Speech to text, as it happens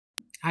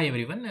Hi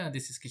everyone,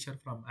 this is Kishore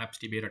from Apps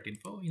DBA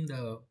R12.2. In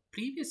the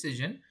previous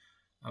session,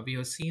 we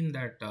have seen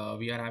that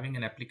we are having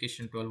an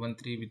application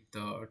 12.1.3 with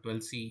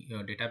 12C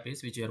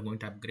database, which we are going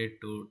to upgrade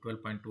to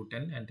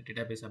 12.2.10, and the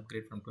database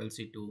upgrade from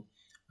 12C to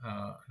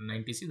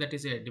 90C. That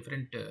is a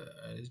different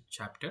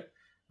chapter,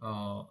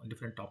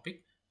 different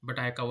topic, but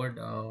I covered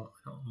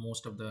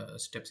most of the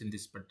steps in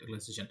this particular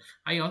session.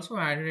 I also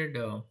added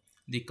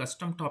the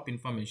custom top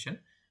information,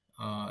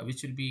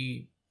 which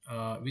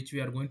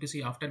we are going to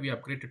see after we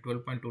upgrade to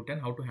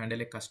 12.2.10, how to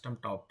handle a custom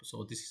top.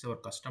 So this is our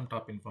custom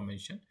top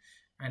information,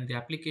 and the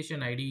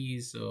application ID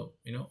is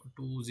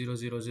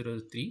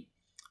 20003,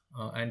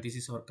 and this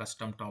is our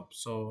custom top.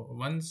 So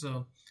once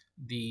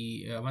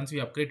we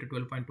upgrade to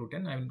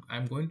 12.2.10,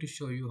 I'm going to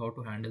show you how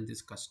to handle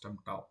this custom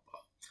top.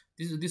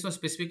 This was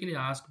specifically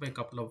asked by a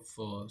couple of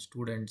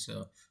students,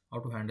 how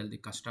to handle the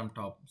custom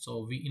top.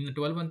 So we in the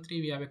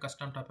 12.1.3 we have a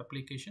custom top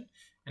application,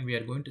 and we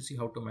are going to see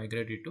how to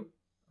migrate it to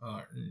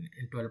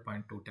in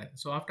 12.2.10.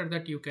 So after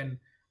that, you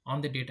can,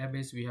 on the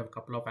database, we have a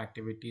couple of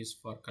activities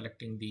for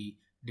collecting the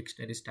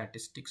dictionary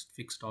statistics,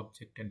 fixed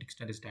object and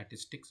dictionary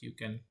statistics. You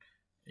can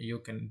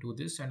do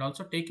this, and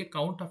also take a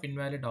count of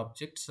invalid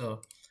objects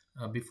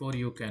before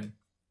you can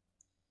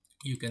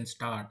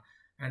start.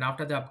 And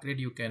after the upgrade,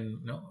 you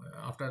can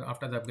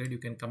after the upgrade you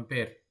can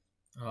compare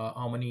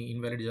how many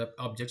invalid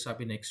objects have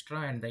been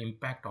extra and the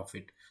impact of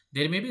it.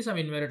 There may be some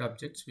invalid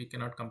objects we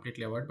cannot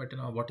completely avoid, but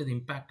what is the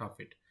impact of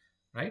it,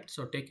 right?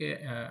 So take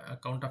a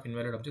count of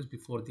invalid objects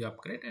before the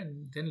upgrade,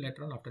 and then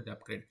later on after the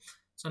upgrade.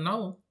 So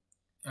now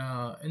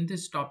in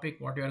this topic,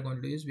 what we are going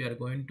to do is we are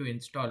going to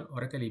install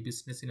Oracle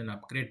EBS in an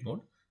upgrade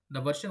mode. The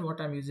version what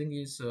I'm using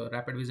is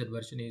Rapid Wizard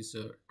version is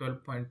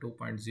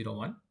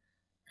 12.2.01.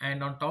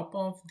 And on top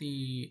of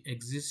the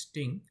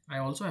existing, I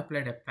also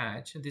applied a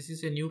patch. This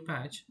is a new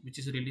patch which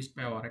is released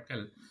by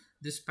Oracle.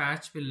 This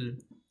patch will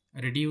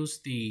reduce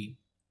the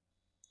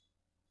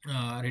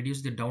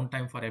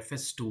downtime for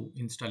FS2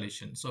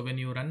 installation. So when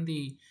you run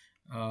the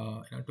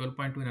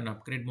 12.2 in an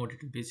upgrade mode,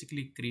 it will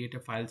basically create a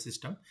file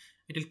system.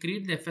 It will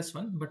create the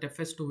FS1, but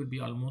FS2 will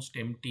be almost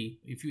empty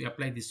if you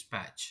apply this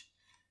patch.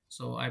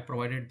 So I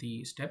provided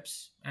the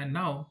steps, and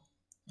now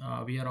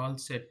we are all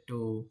set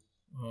to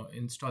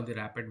install the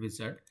Rapid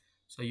Wizard.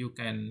 So you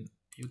can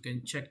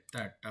check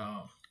that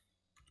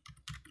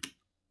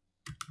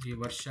the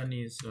version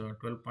is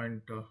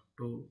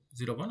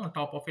 12.201. On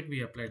top of it,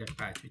 we applied a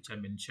patch which I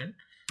mentioned.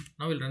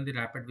 Now we'll run the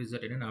Rapid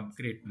Wizard in an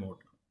upgrade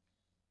mode.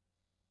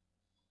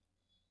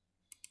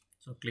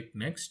 So click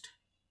next,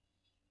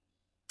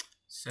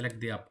 select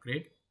the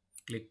upgrade,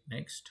 click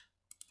next.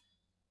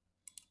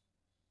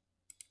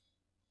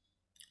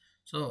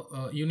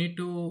 So you need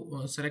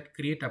to select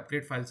create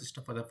upgrade file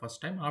system for the first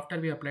time. After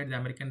we applied the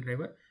American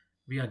driver,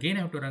 we again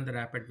have to run the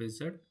Rapid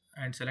Wizard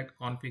and select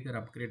configure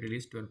upgrade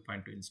release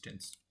 12.2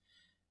 instance.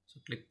 So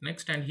click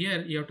next, and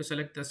here you have to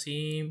select the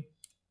same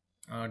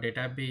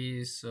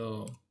database.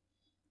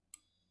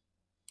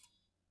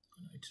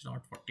 It's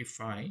not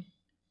 45,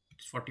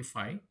 it's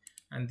 45,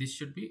 and this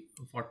should be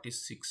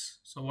 46.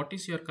 So what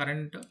is your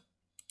current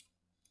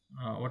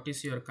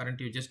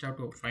you just have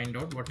to find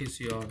out what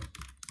is your,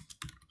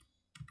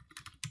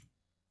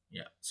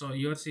 so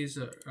yours is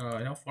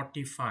 45.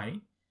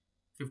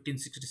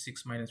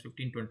 1566 minus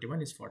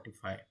 1521 is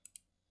 45.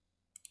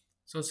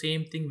 So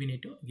same thing we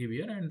need to give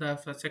here, and the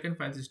second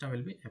file system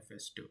will be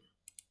FS2.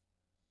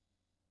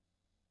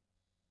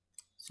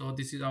 So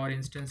this is our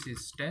instance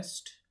is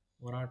test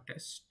or our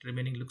test,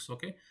 remaining looks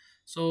okay.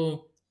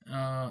 So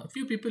a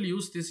few people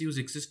use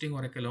existing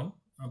Oracle Home,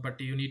 but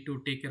you need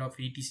to take care of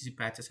ETCC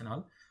patches and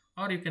all,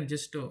 or you can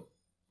just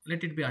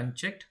let it be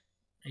unchecked.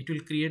 It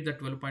will create the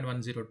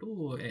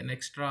 12.102 an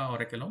extra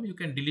Oracle Home. You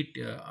can delete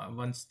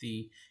once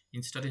the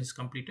installation is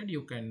completed.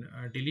 You can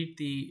delete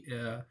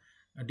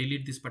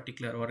this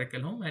particular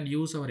Oracle Home and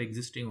use our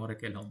existing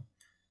Oracle Home.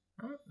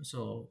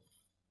 So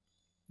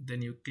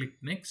then you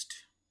click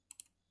next.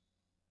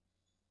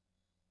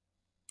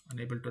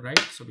 Unable to write,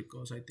 so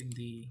because I think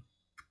this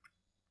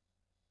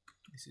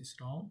is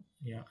wrong.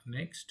 Yeah,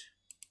 next.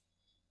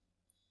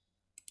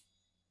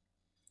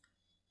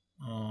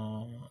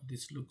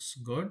 This looks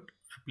good.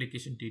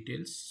 Application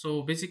details.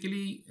 So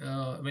basically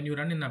when you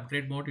run in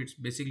upgrade mode, it's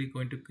basically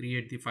going to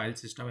create the file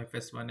system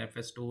FS1,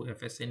 FS2,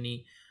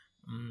 FSNE,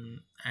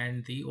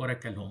 and the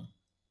Oracle Home.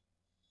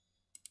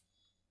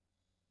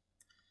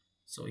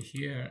 So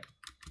here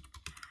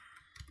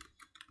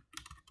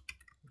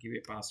give a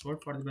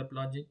password for the web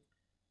logic,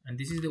 and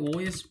this is the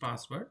OS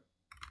password.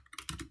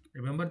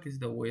 Remember, this is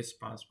the OS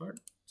password.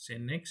 Say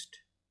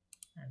next,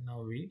 and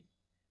now we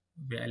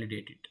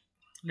validate it.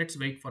 Let's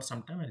wait for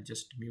some time. I'll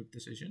just mute the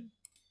session.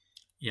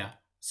 Yeah,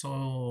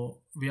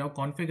 so we have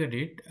configured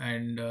it,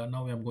 and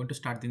now I'm going to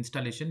start the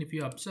installation. If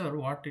you observe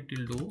what it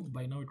will do,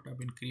 by now it would have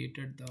been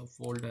created the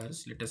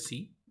folders. Let us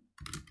see.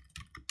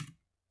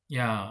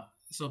 Yeah,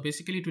 so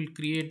basically it will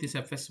create this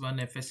FS1,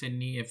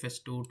 FSNE,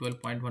 FS2,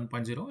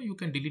 12.1.0. You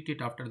can delete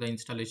it after the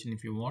installation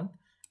if you want,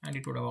 and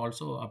it would have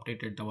also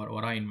updated our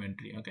Aura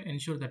inventory. Okay,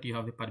 ensure that you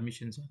have the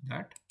permissions on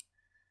that.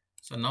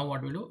 So now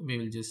what we'll do, we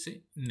will just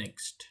say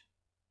next.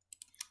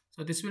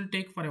 So this will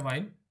take for a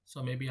while.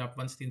 So maybe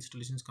once the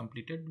installation is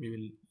completed, we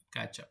will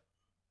catch up.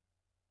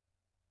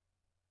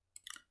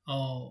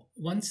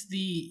 Once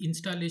the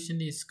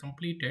installation is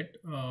completed,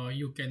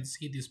 you can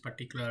see this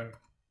particular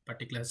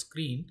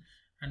screen,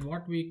 and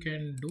what we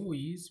can do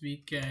is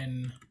we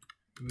can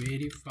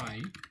verify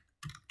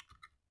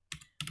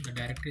the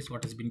directories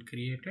what has been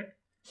created.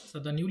 So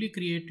the newly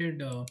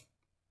created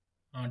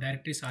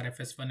directories are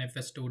fs1,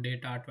 fs2,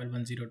 data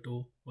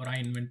 12.1.0.2, ora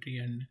inventory,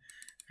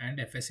 and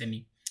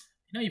fsne.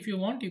 Now if you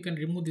want, you can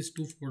remove these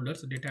two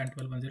folders, data and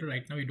 12.1.0.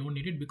 Right now you don't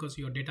need it because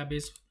your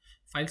database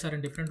files are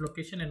in different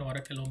location and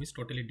Oracle home is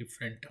totally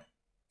different.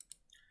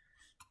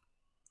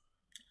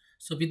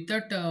 So with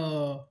that,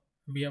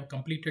 we have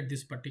completed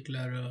this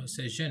particular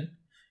session.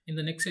 In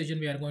the next session,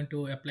 we are going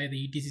to apply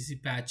the etc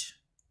patch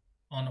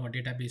on our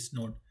database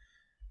node.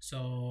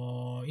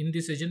 So in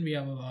this session, we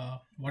have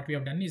what we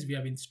have done is we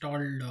have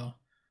installed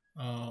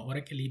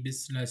Oracle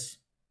eBusiness,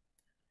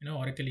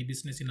 Oracle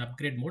eBusiness in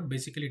upgrade mode.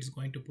 Basically, it's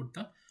going to put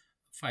the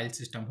file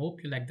system.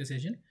 Hope you like the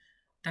session.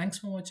 Thanks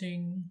for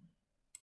watching.